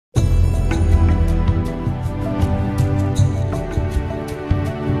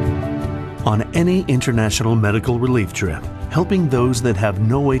On any international medical relief trip, helping those that have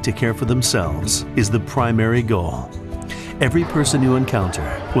no way to care for themselves is the primary goal. Every person you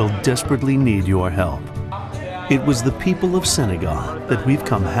encounter will desperately need your help. It was the people of Senegal that we've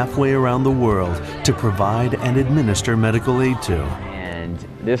come halfway around the world to provide and administer medical aid to. And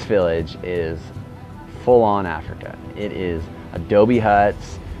this village is full-on Africa. It is adobe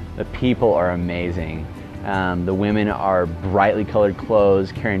huts. The people are amazing. The women are brightly colored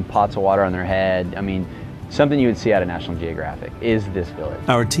clothes, carrying pots of water on their head. I mean, something you would see out of National Geographic is this village.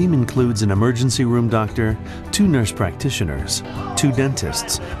 Our team includes an emergency room doctor, 2 nurse practitioners, 2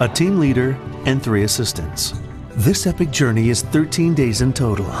 dentists, a team leader, and 3 assistants. This epic journey is 13 days in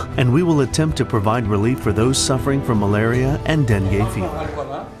total, and we will attempt to provide relief for those suffering from malaria and dengue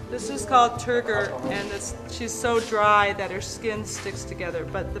fever. This is called turgor, and she's so dry that her skin sticks together,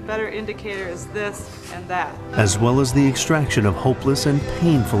 but the better indicator is this and that. As well as the extraction of hopeless and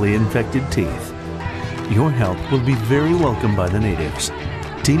painfully infected teeth. Your help will be very welcome by the natives.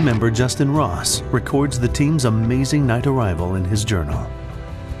 Team member Justin Ross records the team's amazing night arrival in his journal.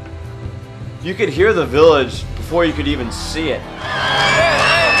 You could hear the village before you could even see it.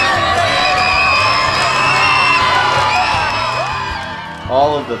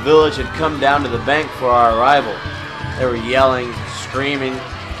 All of the village had come down to the bank for our arrival. They were yelling, screaming,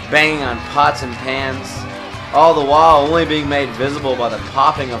 banging on pots and pans, all the while only being made visible by the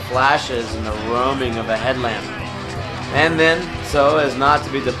popping of flashes and the roaming of a headlamp. And then, so as not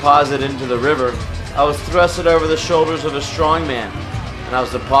to be deposited into the river, I was thrusted over the shoulders of a strong man, and I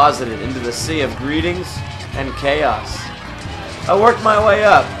was deposited into the sea of greetings and chaos. I worked my way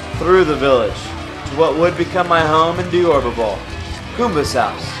up through the village to what would become my home in Diorbabal, Kumba's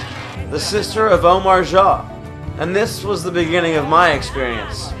house, the sister of Omar Jah, and this was the beginning of my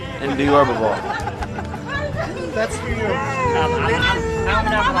experience in Diorbabal. That's for you.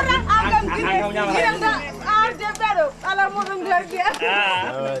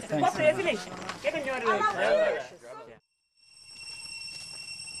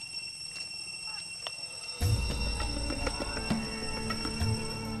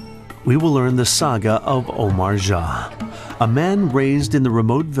 We will learn the saga of Omar Jah, a man raised in the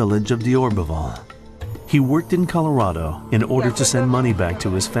remote village of Diorbabal. He worked in Colorado in order to send money back to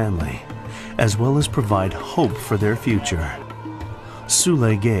his family, as well as provide hope for their future.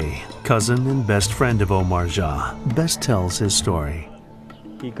 Sule Gay, cousin and best friend of Omar Jah, best tells his story.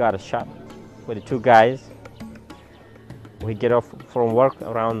 He got a shot with the 2 guys. We get off from work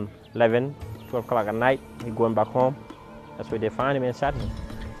around 11, 12 o'clock at night. We going back home. That's where they find him and shot him.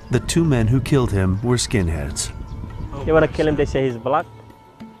 The 2 men who killed him were skinheads. They want to kill him, they say he's black.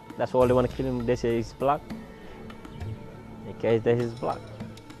 That's all they want to kill him, they say he's black. In case that he's black.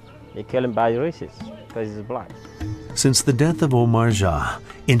 They kill him by racist because he's black. Since the death of Omar Jah,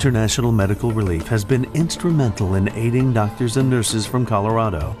 International Medical Relief has been instrumental in aiding doctors and nurses from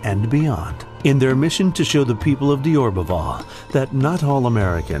Colorado and beyond in their mission to show the people of Diorbabal that not all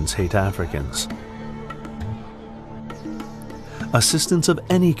Americans hate Africans. Assistance of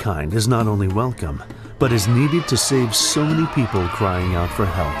any kind is not only welcome, but is needed to save so many people crying out for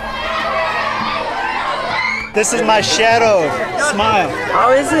help. This is my shadow. Smile.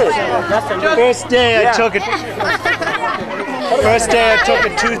 How is it? First day I took it. First day I took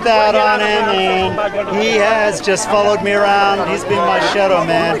a tooth out on him, and he has just followed me around. He's been my shadow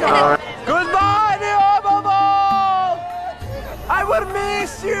man. Goodbye, Diorbabal! I will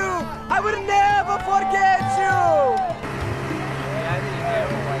miss you. I will never forget you.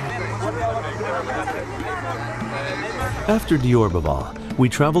 After Diorbabal, we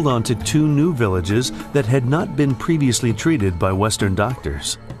traveled on to 2 new villages that had not been previously treated by Western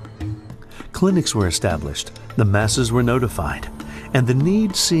doctors. Clinics were established, the masses were notified, and the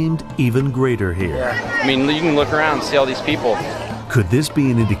need seemed even greater here. Yeah. I mean, you can look around and see all these people. Could this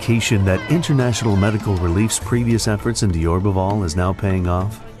be an indication that International Medical Relief's previous efforts in Diorbabal is now paying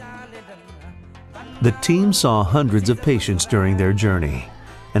off? The team saw hundreds of patients during their journey,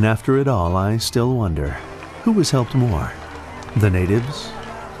 and after it all, I still wonder, who was helped more? The natives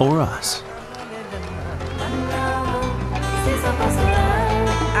or us?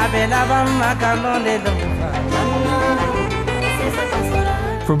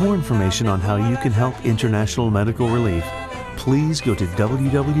 For more information on how you can help International Medical Relief, please go to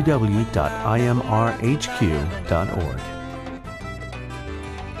www.imrhq.org.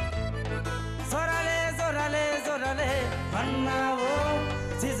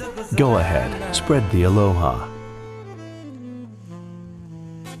 Go ahead, spread the aloha.